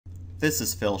This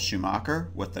is Phil Schumacher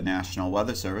with the National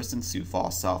Weather Service in Sioux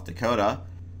Falls, South Dakota.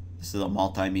 This is a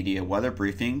multimedia weather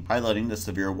briefing highlighting the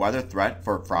severe weather threat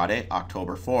for Friday,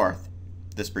 October 4th.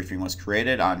 This briefing was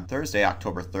created on Thursday,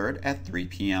 October 3rd at 3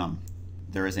 p.m.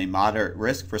 There is a moderate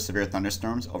risk for severe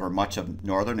thunderstorms over much of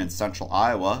northern and central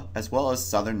Iowa, as well as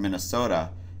southern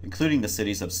Minnesota, including the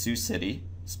cities of Sioux City,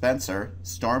 Spencer,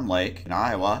 Storm Lake in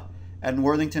Iowa, and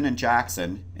Worthington and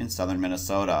Jackson in southern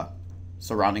Minnesota.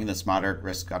 Surrounding this moderate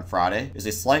risk on Friday is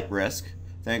a slight risk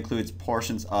that includes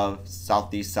portions of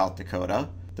southeast South Dakota,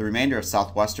 the remainder of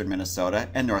southwestern Minnesota,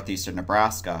 and northeastern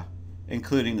Nebraska,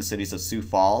 including the cities of Sioux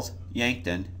Falls,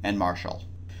 Yankton, and Marshall.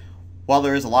 While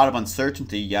there is a lot of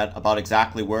uncertainty yet about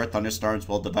exactly where thunderstorms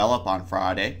will develop on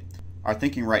Friday, our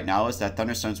thinking right now is that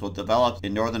thunderstorms will develop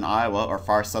in northern Iowa or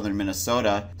far southern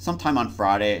Minnesota sometime on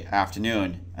Friday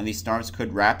afternoon, and these storms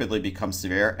could rapidly become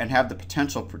severe and have the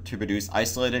potential to produce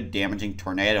isolated, damaging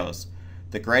tornadoes.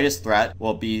 The greatest threat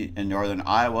will be in northern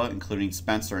Iowa, including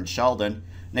Spencer and Sheldon,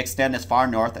 and extend as far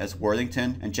north as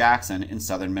Worthington and Jackson in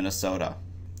southern Minnesota.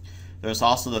 There's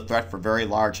also the threat for very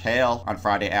large hail on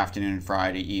Friday afternoon and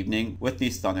Friday evening with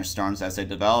these thunderstorms as they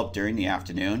develop during the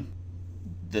afternoon.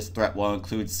 This threat will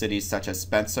include cities such as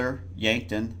Spencer,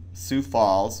 Yankton, Sioux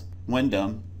Falls,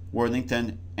 Windham,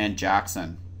 Worthington, and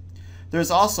Jackson. There is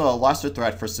also a lesser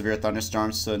threat for severe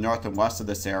thunderstorms to the north and west of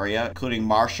this area, including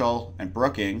Marshall and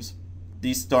Brookings.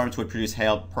 These storms would produce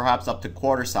hail perhaps up to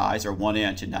quarter size or 1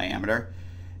 inch in diameter.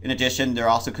 In addition, there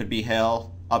also could be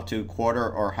hail up to quarter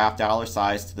or half dollar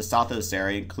size to the south of this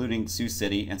area, including Sioux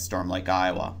City and Storm Lake,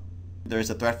 Iowa. There is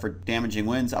a threat for damaging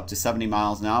winds up to 70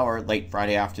 miles an hour late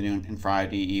Friday afternoon and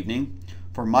Friday evening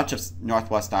for much of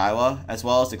northwest Iowa, as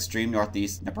well as extreme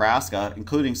northeast Nebraska,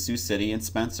 including Sioux City and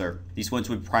Spencer. These winds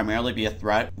would primarily be a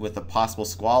threat with a possible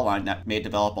squall line that may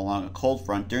develop along a cold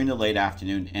front during the late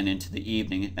afternoon and into the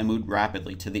evening and move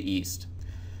rapidly to the east.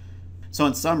 So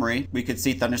in summary, we could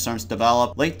see thunderstorms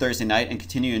develop late Thursday night and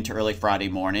continue into early Friday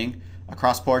morning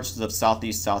across portions of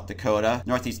southeast South Dakota,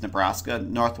 northeast Nebraska,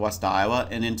 northwest Iowa,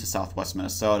 and into southwest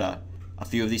Minnesota. A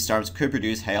few of these storms could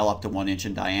produce hail up to 1 inch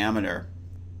in diameter.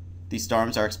 These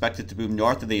storms are expected to move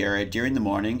north of the area during the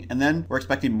morning, and then we're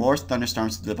expecting more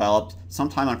thunderstorms to develop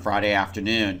sometime on Friday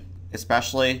afternoon,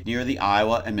 especially near the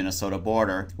Iowa and Minnesota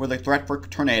border, where the threat for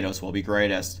tornadoes will be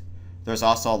greatest. There's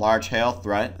also a large hail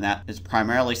threat, and that is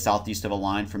primarily southeast of a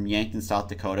line from Yankton, South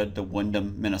Dakota to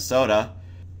Windham, Minnesota,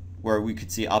 where we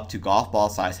could see up to golf ball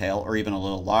size hail or even a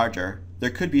little larger. There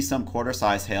could be some quarter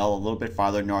size hail a little bit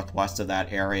farther northwest of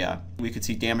that area. We could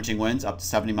see damaging winds up to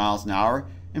 70 miles an hour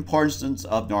in portions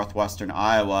of northwestern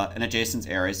Iowa and adjacent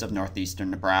areas of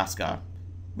northeastern Nebraska.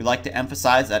 We like to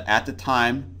emphasize that at the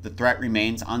time, the threat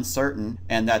remains uncertain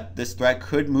and that this threat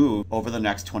could move over the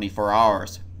next 24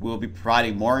 hours. We will be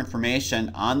providing more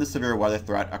information on the severe weather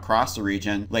threat across the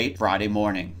region late Friday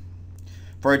morning.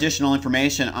 For additional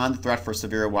information on the threat for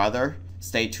severe weather,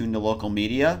 stay tuned to local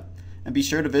media and be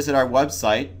sure to visit our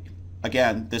website.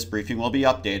 Again, this briefing will be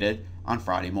updated on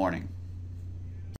Friday morning.